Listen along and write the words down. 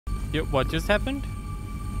What just happened?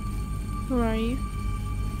 Where are you?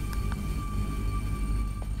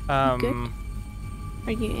 You good?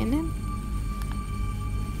 Are you in him?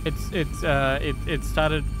 It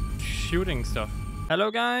started shooting stuff.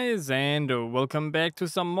 Hello guys, and welcome back to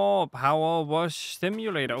some more PowerWash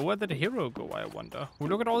Simulator. Where did the hero go, I wonder? Oh,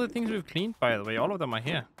 look at all the things we've cleaned, by the way. All of them are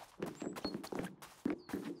here.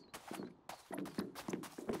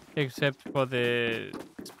 Except for the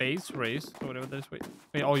space race, or whatever that is.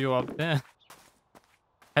 Wait, oh, you're up there.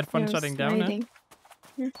 Had fun shutting down, huh?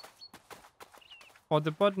 Yeah. Oh,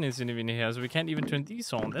 the button isn't even here, so we can't even turn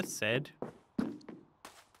these on. That's sad.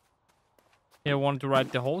 Yeah, I wanted to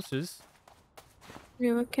ride the horses.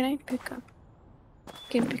 Wait, what can I pick up? I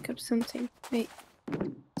can pick up something. Wait.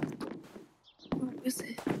 What is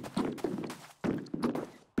it?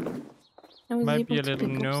 I was Might be able a to little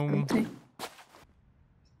pick up gnome. something.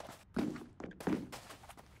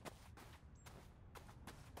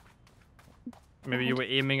 Maybe you were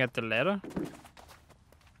aiming at the ladder?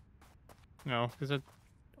 No, because it...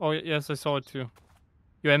 Oh, yes, I saw it too.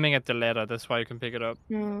 You're aiming at the ladder, that's why you can pick it up.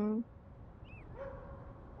 No.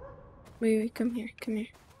 Wait, come here, come here.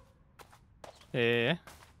 Yeah.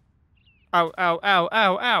 Ow, ow, ow,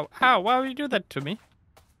 ow, ow, ow, why would you do that to me?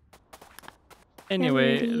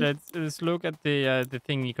 Anyway, let's look at the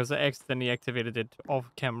thingy, because I accidentally activated it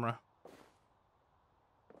off camera.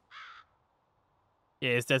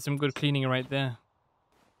 Yes, that's some good cleaning right there.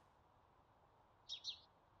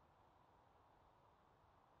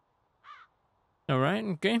 Alright,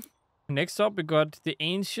 okay. Next up, we got the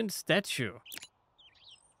ancient statue.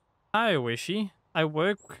 Hi, Wishy. I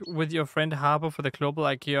work with your friend Harper for the Global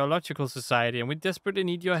Archaeological Society, and we desperately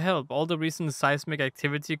need your help. All the recent seismic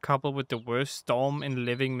activity, coupled with the worst storm in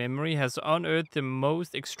living memory, has unearthed the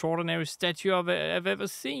most extraordinary statue I've ever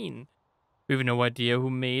seen. We have no idea who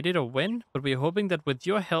made it or when, but we're hoping that with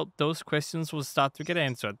your help, those questions will start to get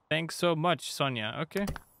answered. Thanks so much, Sonia. Okay.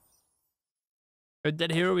 With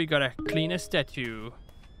that hero, we gotta clean a statue.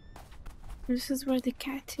 This is where the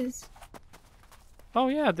cat is. Oh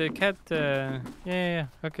yeah, the cat, yeah,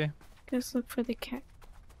 okay. Let's look for the cat.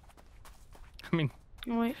 I mean...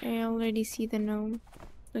 Oh, I already see the gnome.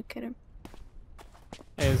 Look at him.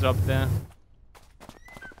 He's up there.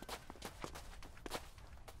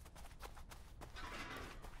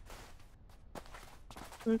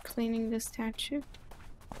 We're cleaning the statue.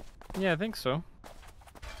 Yeah, I think so.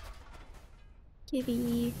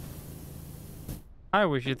 Kitty. Hi,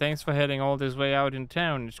 Wishy. Thanks for heading all this way out in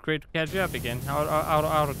town. It's great to catch you up again. Out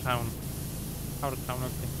of town. Out of town,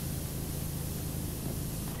 okay.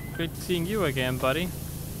 Great seeing you again, buddy.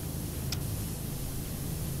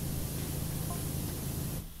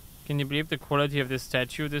 Can you believe the quality of this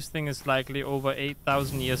statue? This thing is likely over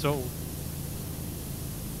 8,000 years old.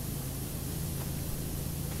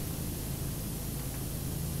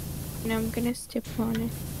 Now I'm gonna step on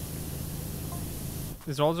it.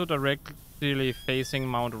 It's also directly facing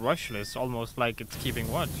Mount Rushless, almost like it's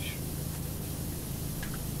keeping watch.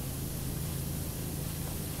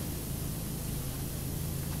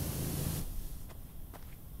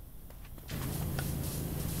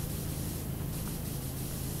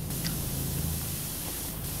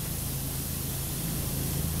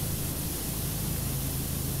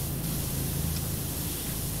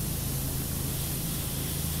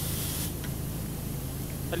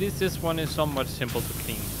 At least this one is somewhat simple to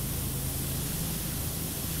clean.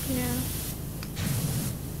 Yeah.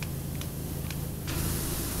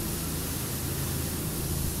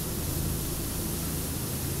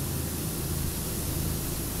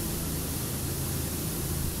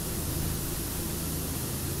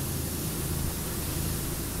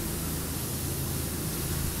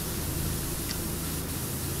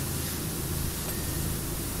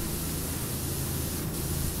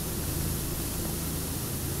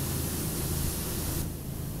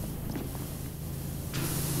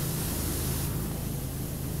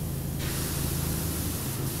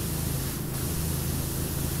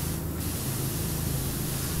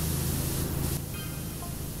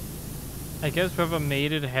 I guess whoever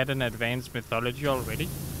made it had an advanced mythology already.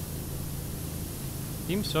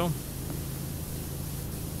 Seems so.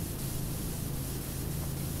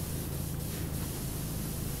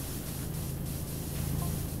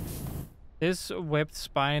 This webbed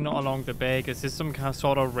spine along the back, is this some kind of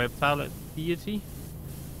sort of reptile deity?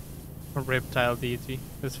 A reptile deity.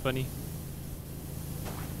 That's funny.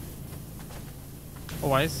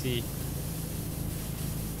 Oh, I see.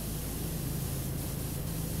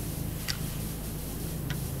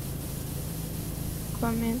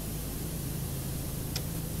 Come in.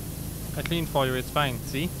 I cleaned for you, it's fine.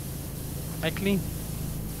 See? I clean.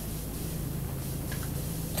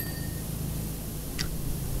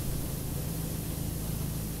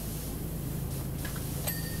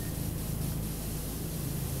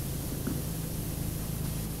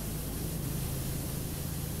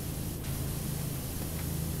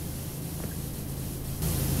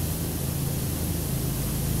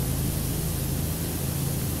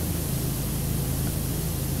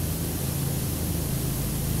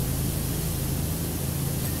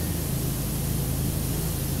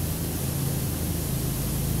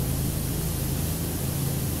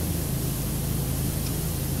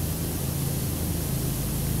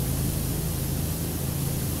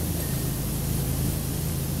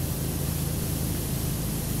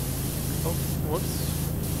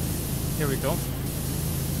 go.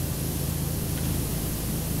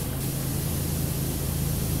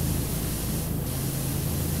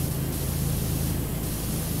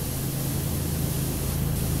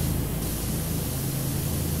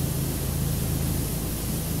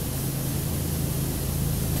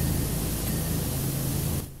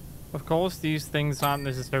 Of course, these things aren't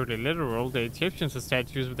necessarily literal. The Egyptians are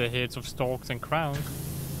statues with their heads of storks and crowns,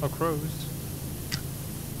 or crows.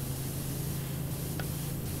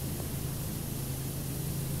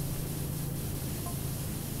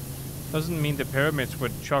 Doesn't mean the pyramids were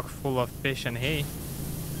chock full of fish and hay.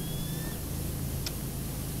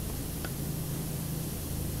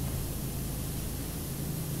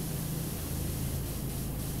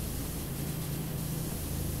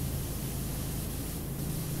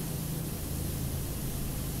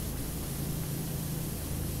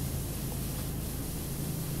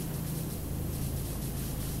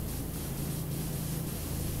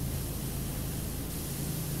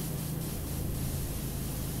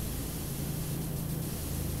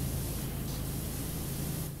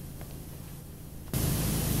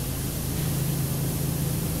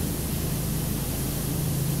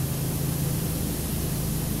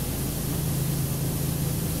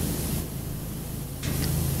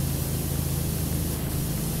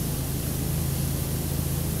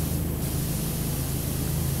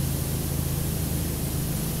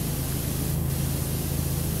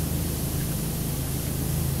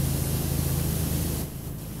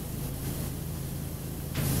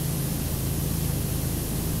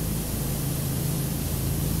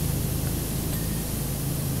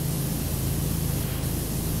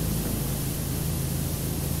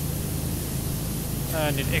 I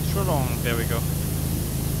need extra long. There we go.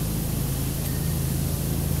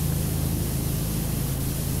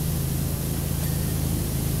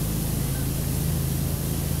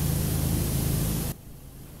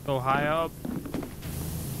 Go higher up.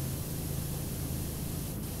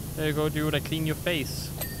 There you go, dude. I clean your face.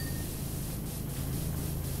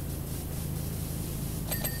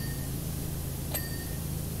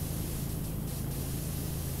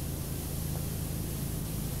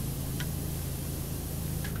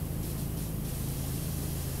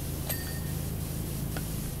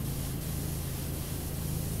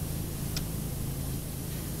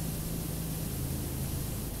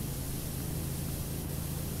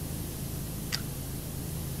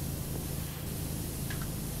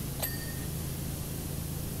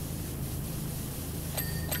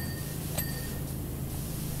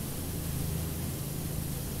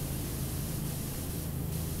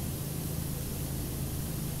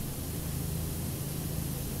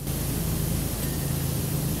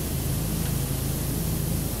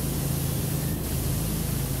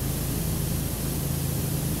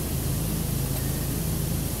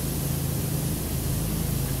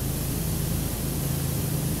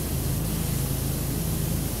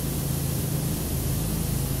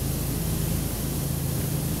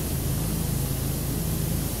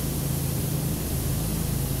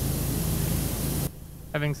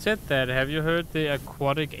 Having said that, have you heard the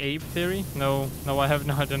aquatic ape theory? No, I have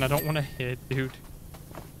not, and I don't want to hear it, dude.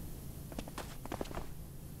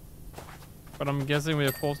 But I'm guessing we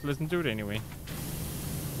are forced to listen to it anyway.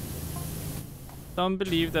 Some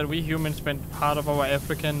believe that we humans spent part of our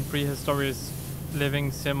African prehistory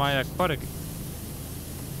living semi-aquatic.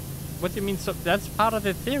 What do you mean? So that's part of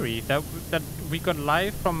the theory, that we got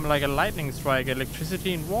life from like a lightning strike,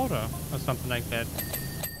 electricity and water, or something like that.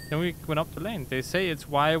 Then we went up to land. They say it's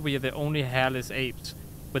why we are the only hairless apes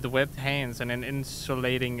with the webbed hands and an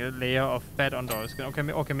insulating layer of fat under our skin.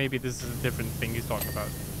 Okay, maybe this is a different thing he's talking about.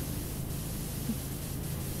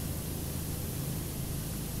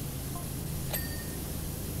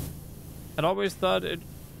 I'd always thought it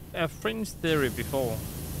a fringe theory before.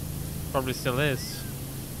 Probably still is.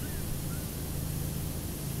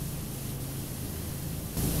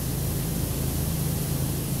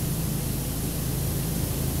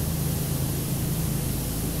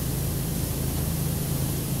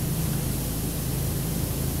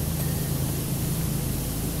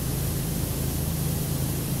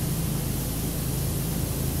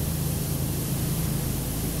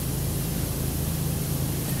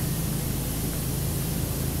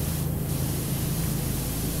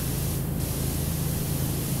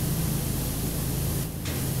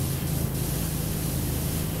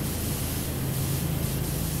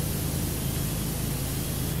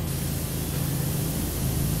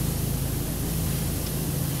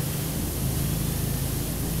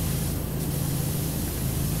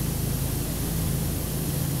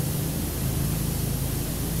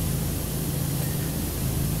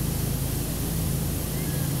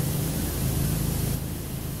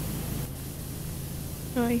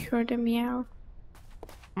 Oh, I heard a meow.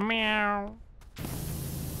 Meow.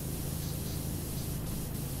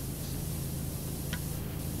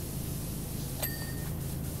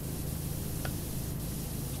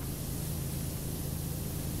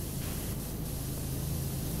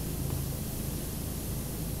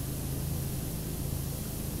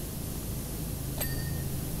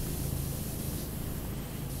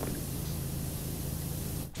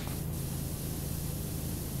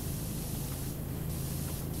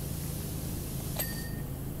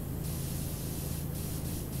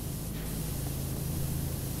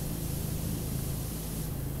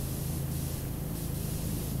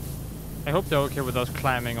 I hope they're okay with us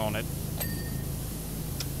climbing on it.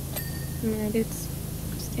 Yeah, I did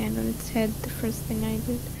stand on its head the first thing I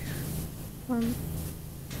did.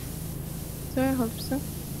 So I hope so.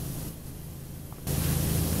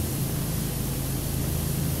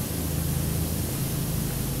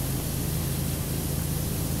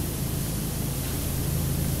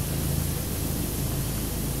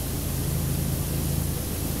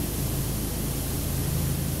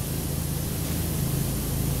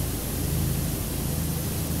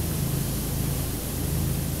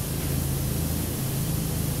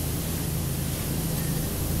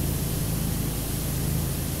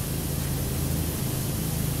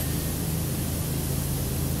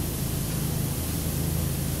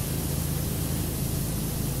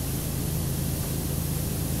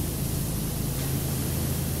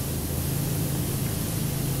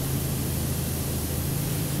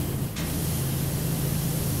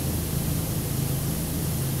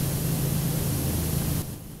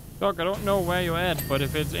 Doc, I don't know where you're at, but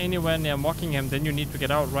if it's anywhere near Mockingham, then you need to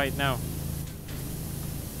get out right now.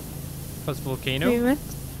 Plus volcano. Wait, what?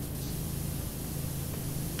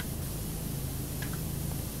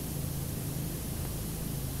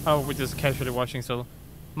 Oh, we're just casually watching still.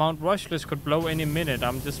 Mount Rushless could blow any minute.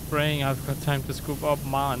 I'm just praying I've got time to scoop up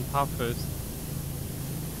Ma and Pa first.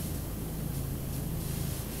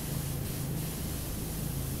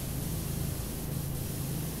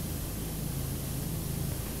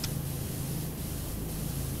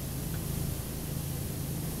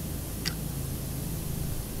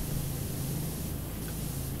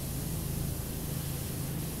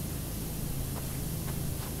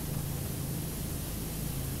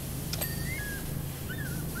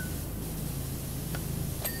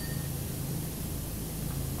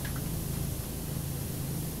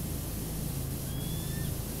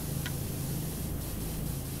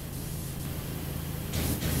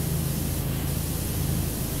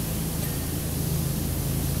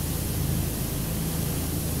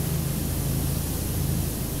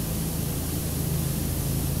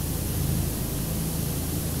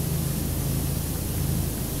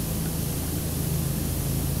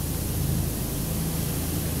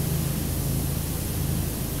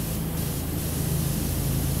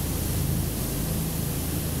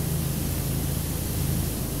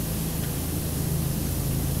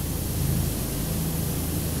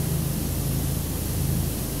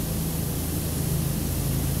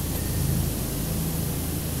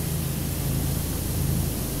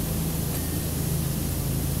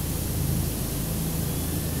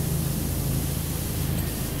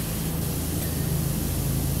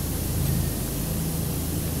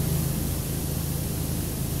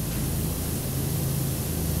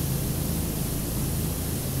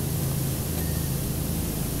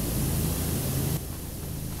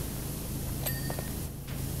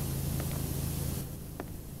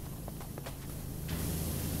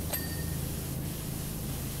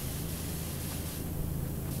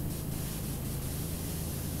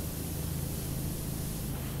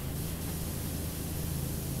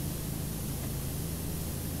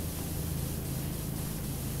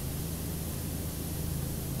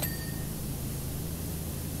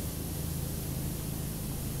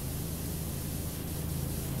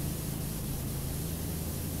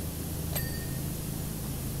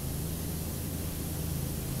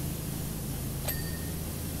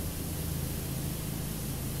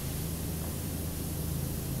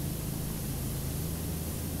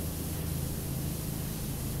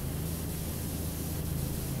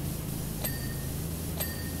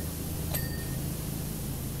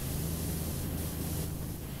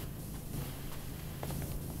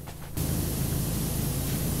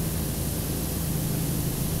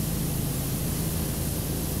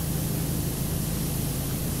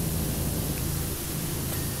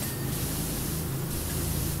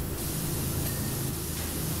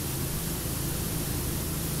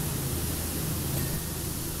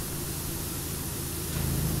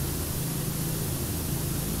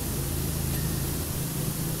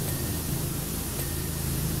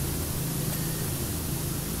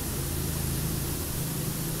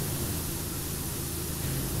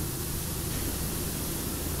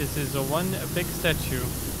 This is a one big statue.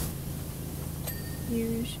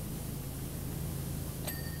 Huge.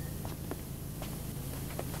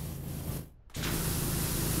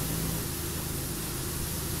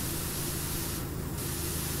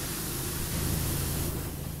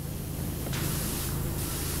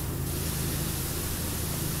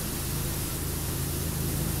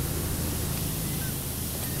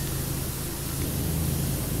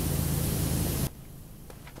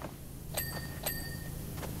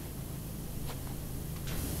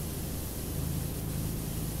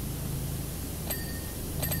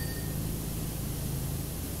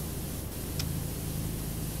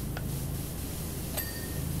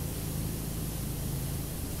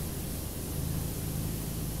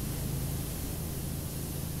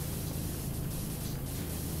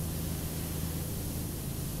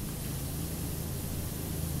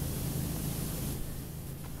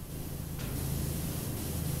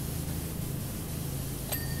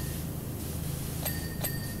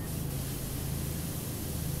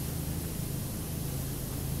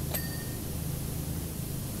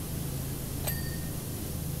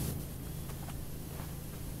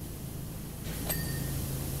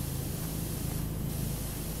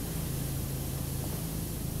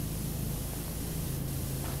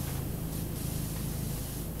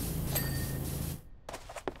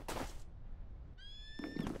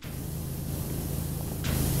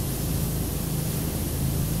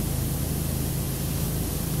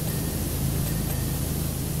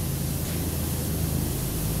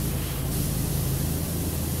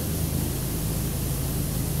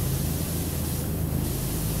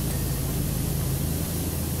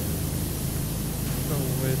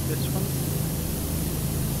 With this one.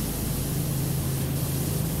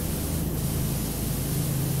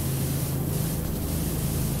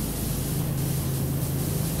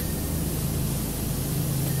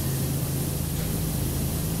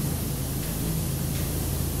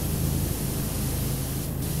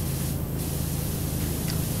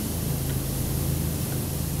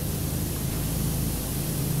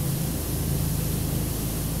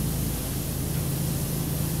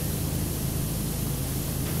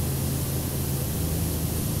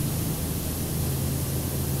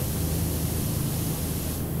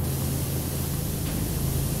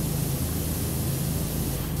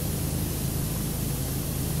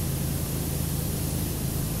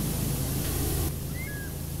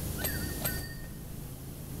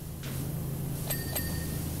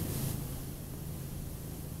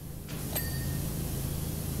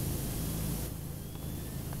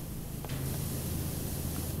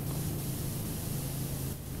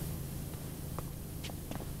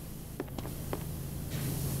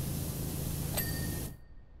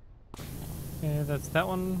 Yeah, that's that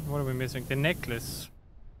one. What are we missing? The necklace.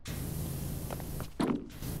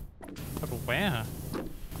 But where?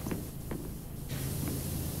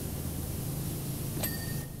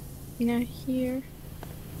 Now here.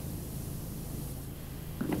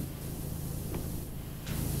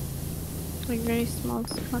 Like very small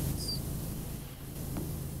spots.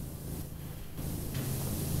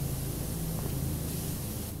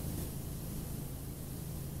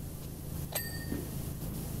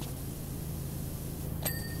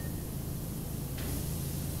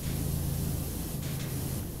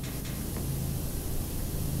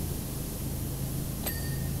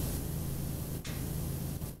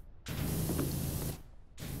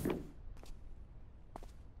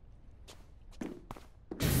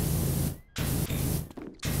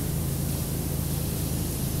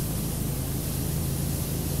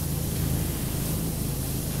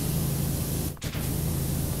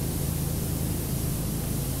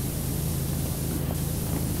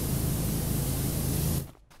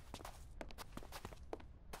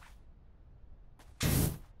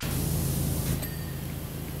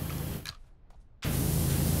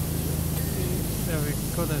 There we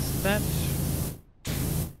go, there's that.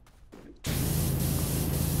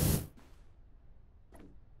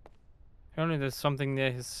 Apparently there's something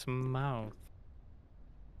near his mouth.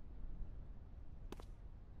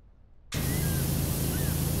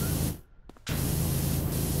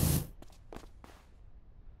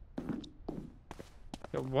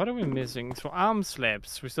 Yeah, what are we missing? So arm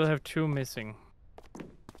slabs. We still have 2 missing.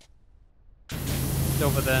 It's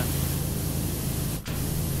over there.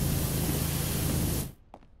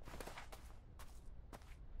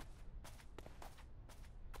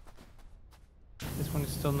 This one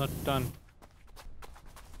is still not done.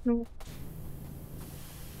 No.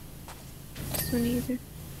 This one either.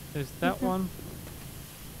 There's that one.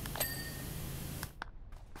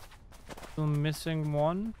 Still missing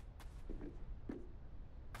one.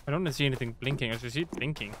 I don't see anything blinking. I just see it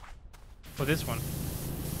blinking. For this one.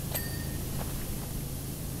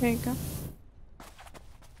 There you go.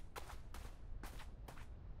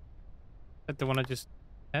 That the one I just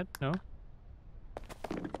had? No.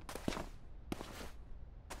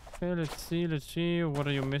 Okay, let's see. What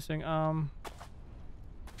are you missing?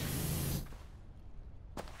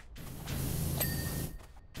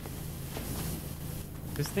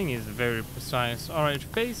 This thing is very precise. Alright,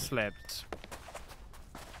 face slapped.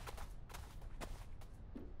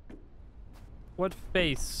 What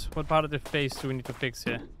face? What part of the face do we need to fix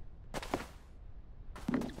here?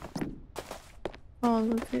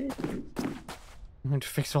 All of it. We need to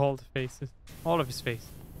fix all the faces. All of his face.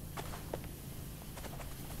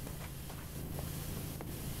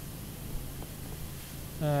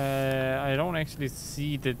 I don't actually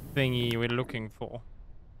see the thingy we're looking for.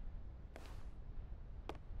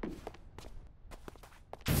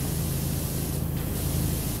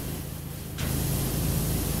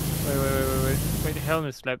 Wait,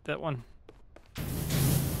 helmet slap that one.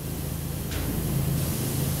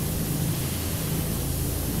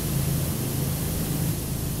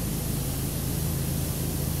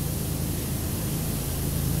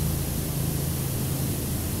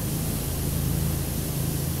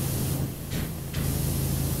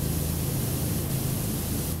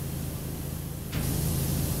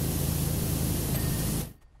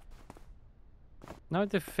 Now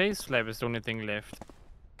the face slap is the only thing left.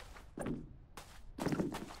 I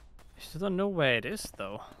still don't know where it is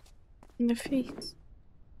though. In the face.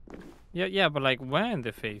 Yeah, but like where in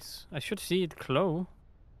the face? I should see it glow.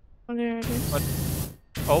 Oh, there it is. What?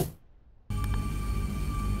 Oh.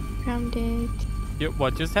 Found it. Yeah,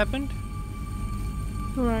 what just happened?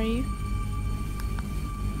 Where are you?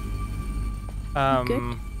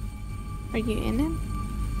 Good? Are you in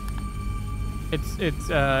it?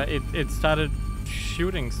 It started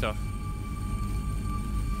shooting stuff.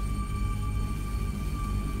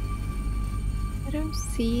 I don't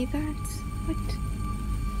see that. What?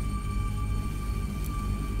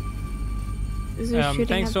 Is it shooting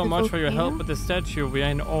Thanks at so the much for your help volcano? with the statue. We are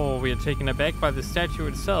in awe. We are taken aback by the statue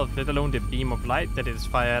itself, let alone the beam of light that is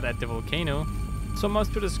fired at the volcano. So much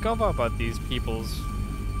to discover about these peoples.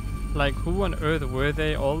 Like, who on earth were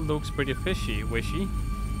they? All looks pretty fishy, wishy.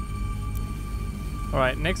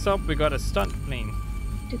 Alright, next up we got a stunt plane.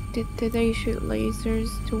 Did they shoot lasers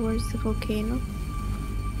towards the volcano?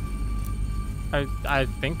 I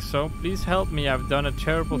think so. Please help me. I've done a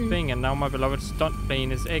terrible thing and now my beloved stunt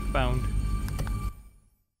plane is egg-bound.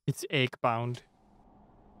 It's egg-bound.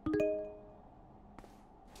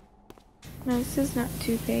 No, this is not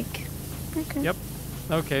too big. Okay. Yep.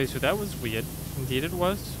 Okay, so that was weird. Indeed it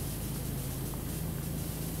was.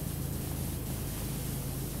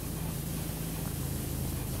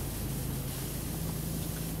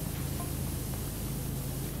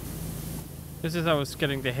 This is I was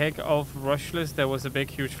getting the heck off rushless. There was a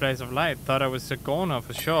big huge flash of light. Thought I was a goner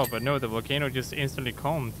for sure, but no, the volcano just instantly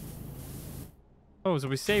calmed. Oh, so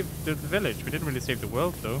we saved the village. We didn't really save the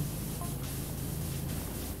world though.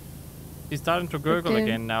 He's starting to gurgle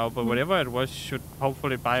again now, but whatever it was should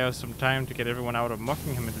hopefully buy us some time to get everyone out of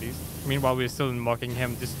Mockingham at least. Meanwhile, we're still in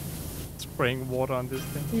Mockingham, just spraying water on this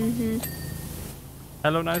thing.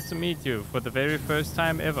 Hello, nice to meet you for the very first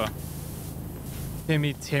time ever.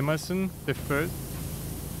 Timmy Timerson, the first.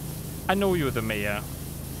 I know you're the mayor.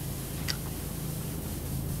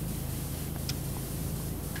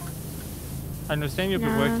 I understand you'll be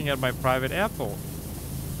working at my private airport.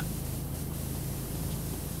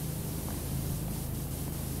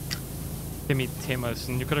 Timmy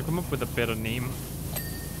Timerson, you could have come up with a better name.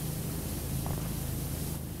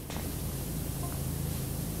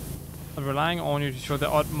 I'm relying on you to show the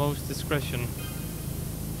utmost discretion.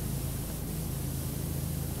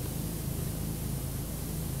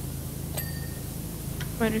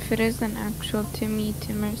 What if it is an actual Timmy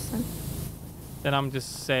Timerson? Then I'm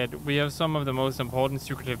just sad. We have some of the most important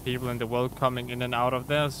secretive people in the world coming in and out of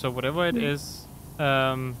there, so whatever it is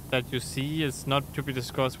that you see is not to be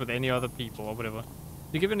discussed with any other people or whatever.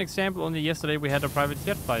 To give an example, only yesterday we had a private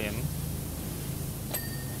jet fly in.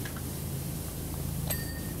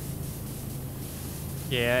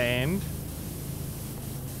 Yeah, and?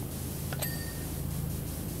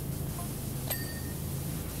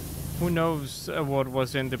 Who knows what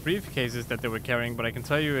was in the briefcases that they were carrying, but I can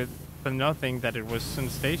tell you for nothing that it was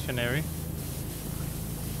stationary.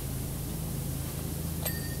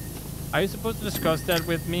 Are you supposed to discuss that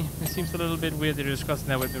with me? It seems a little bit weird that you're discussing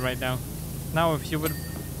that with me right now. Now, if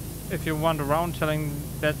you wander around telling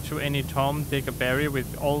that to any Tom, Dick, or Barry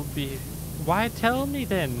with all the... Why tell me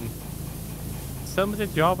then? Tell me the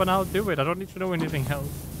job and I'll do it. I don't need to know anything else.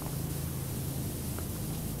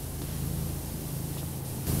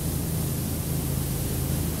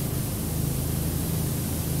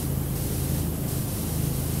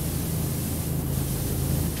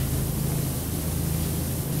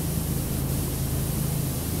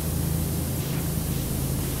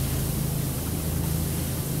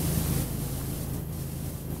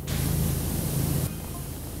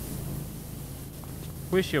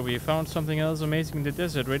 Wish you we found something else amazing in the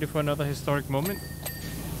desert. Ready for another historic moment?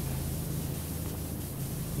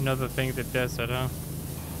 Another thing in the desert, huh?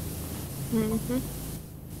 Mm-hmm.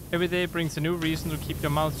 Every day brings a new reason to keep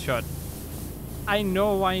your mouth shut. I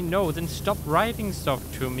know. Then stop writing stuff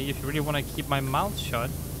to me if you really want to keep my mouth shut.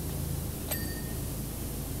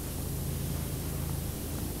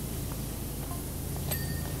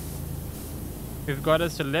 We've got a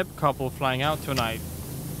celeb couple flying out tonight.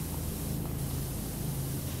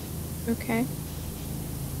 Okay.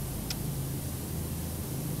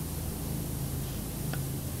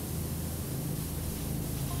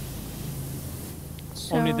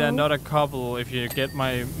 Only they're So- not a couple, if you get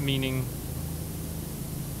my meaning.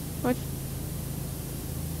 What?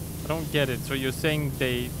 I don't get it. So you're saying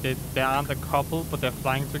they aren't a couple, but they're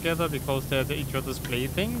flying together because they're each other's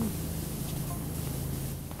plaything?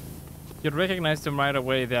 You'd recognize them right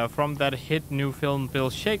away. They are from that hit new film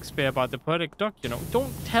Bill Shakespeare about the poetic duck, you know.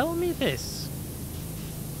 Don't tell me this!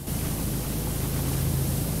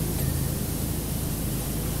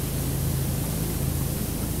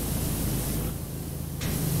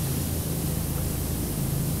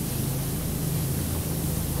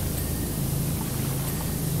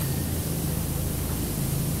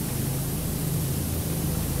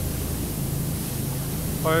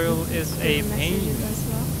 Oil is a pain. Messages as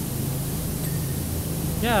well.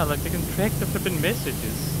 Yeah, like they can track the flipping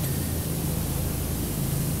messages.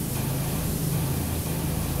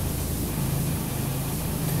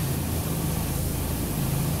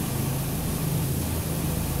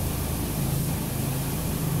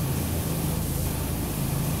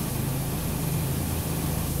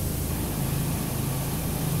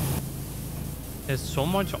 There's so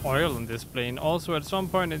much oil in this plane. Also, at some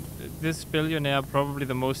point, this billionaire, probably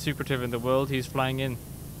the most secretive in the world, he's flying in.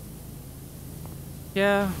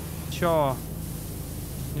 Yeah, sure.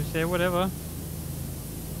 You say whatever.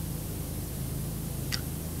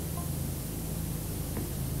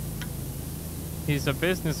 He's a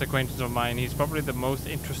business acquaintance of mine. He's probably the most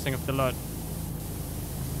interesting of the lot.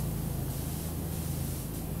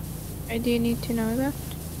 Why do you need to know that?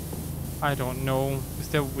 I don't know. Is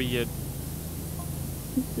that weird?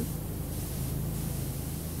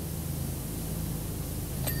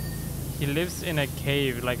 He lives in a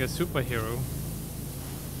cave like a superhero.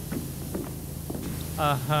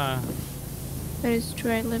 Uh-huh. That is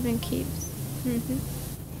true, I live in caves. Mm-hmm.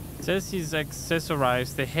 Says he's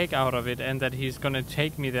accessorized the heck out of it and that he's gonna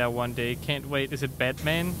take me there one day. Can't wait. Is it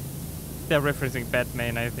Batman? They're referencing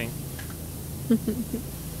Batman, I think.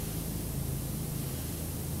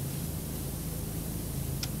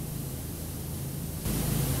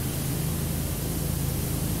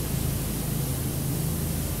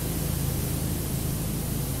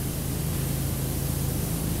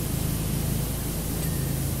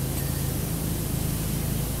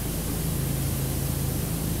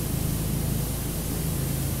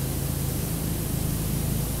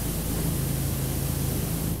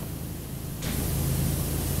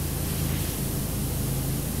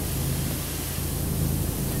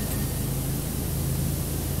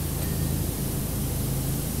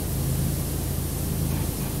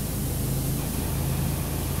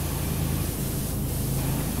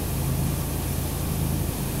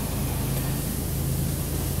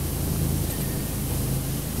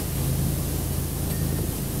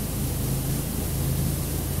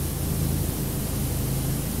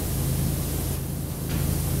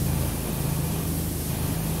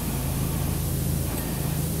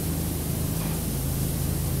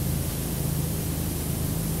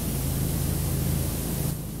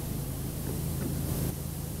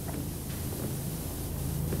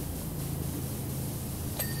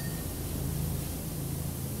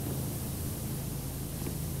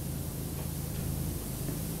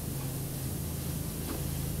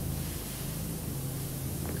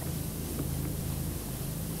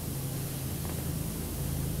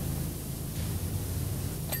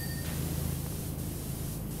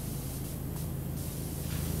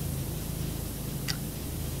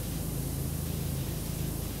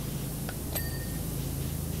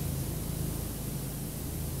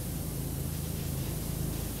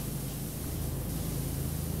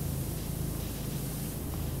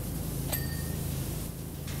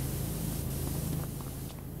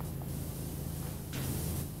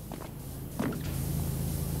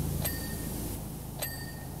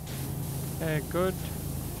 Good.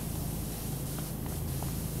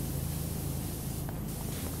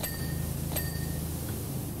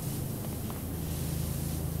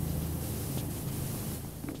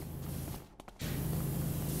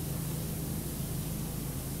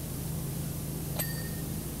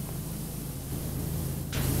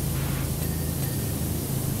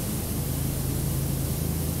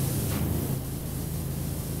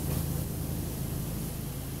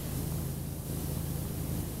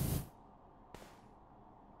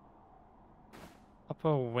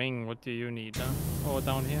 upper wing. What do you need? Huh? Oh,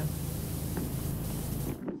 down here.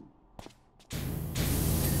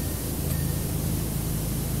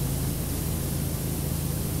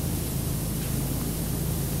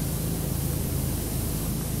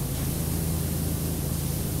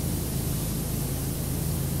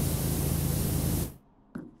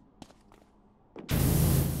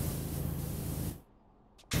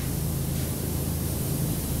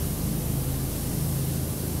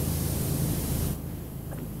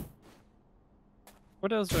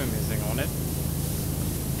 What else are we missing on it?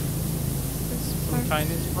 Some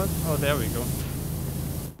tiny spot? Oh, there we go.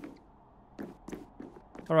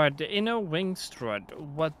 Alright, the inner wing strut.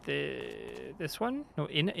 What this one? No,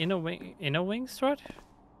 inner wing strut?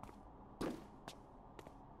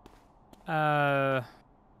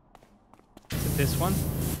 Is it this one?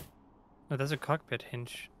 No, that's a cockpit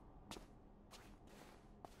hinge.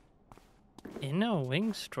 Inner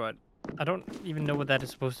wing strut. I don't even know what that is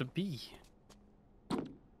supposed to be.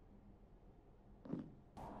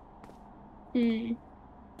 Hmm.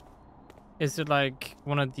 Is it like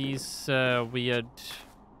one of these weird...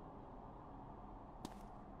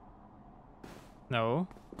 No.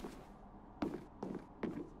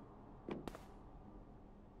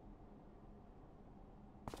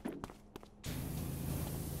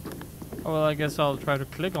 Oh, well, I guess I'll try to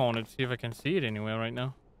click on it, see if I can see it anywhere right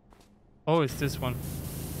now. Oh, it's this one.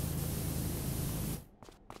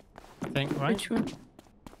 I think, right? Which one?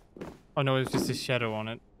 Oh no, it's just a shadow on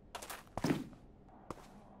it.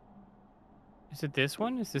 Is it this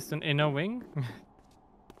one? Is this an inner wing?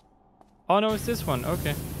 Oh no, it's this one.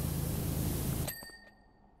 Okay.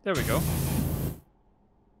 There we go.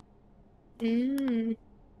 Hmm.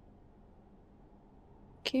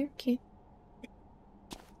 Okay, okay.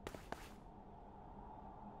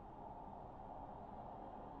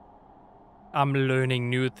 I'm learning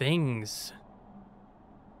new things.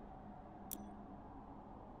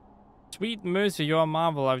 Sweet mercy, you're a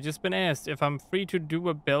marvel. I've just been asked if I'm free to do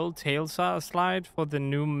a Bell Tales slide for the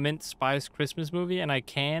new Mint Spice Christmas movie, and I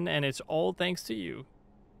can, and it's all thanks to you.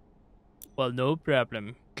 Well, no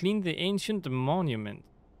problem. Clean the ancient monument.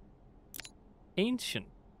 Ancient.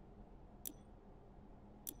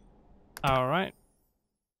 Alright.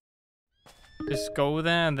 Just go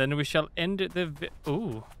there, and then we shall end the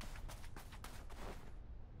ooh.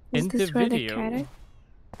 Is End this the where the video. cat is?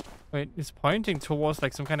 Wait, it's pointing towards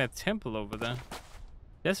like some kind of temple over there.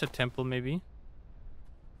 There's a temple, maybe.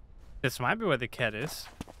 This might be where the cat is.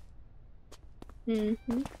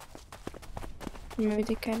 Mm-hmm. Maybe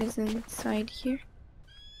the cat is inside here.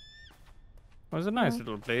 Oh, it's a nice Oh.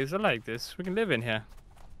 little place. I like this. We can live in here.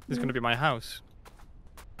 This is gonna be my house.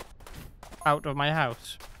 Out of my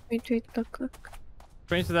house. Wait, wait, look.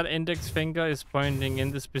 Strange that index finger is pointing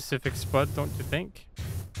in the specific spot, don't you think?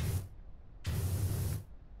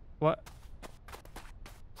 What?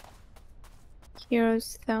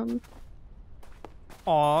 Hero's thumb.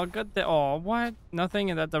 Oh, got the what? Nothing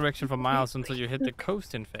in that direction for miles until you hit the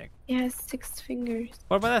coast, in fact. He has 6 fingers.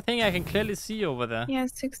 What about that thing I can clearly see over there? He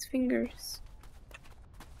has 6 fingers.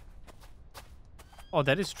 Oh,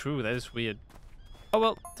 that is true. That is weird. Oh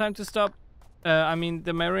well, time to stop. I mean,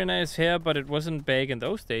 the marina is here, but it wasn't big in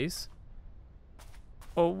those days.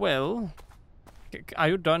 Oh well. Are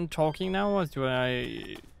you done talking now, or do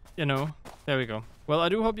I... You know, there we go. Well, I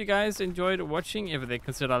do hope you guys enjoyed watching. If they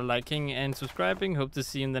consider liking and subscribing, hope to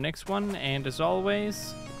see you in the next one. And as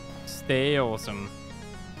always, stay awesome.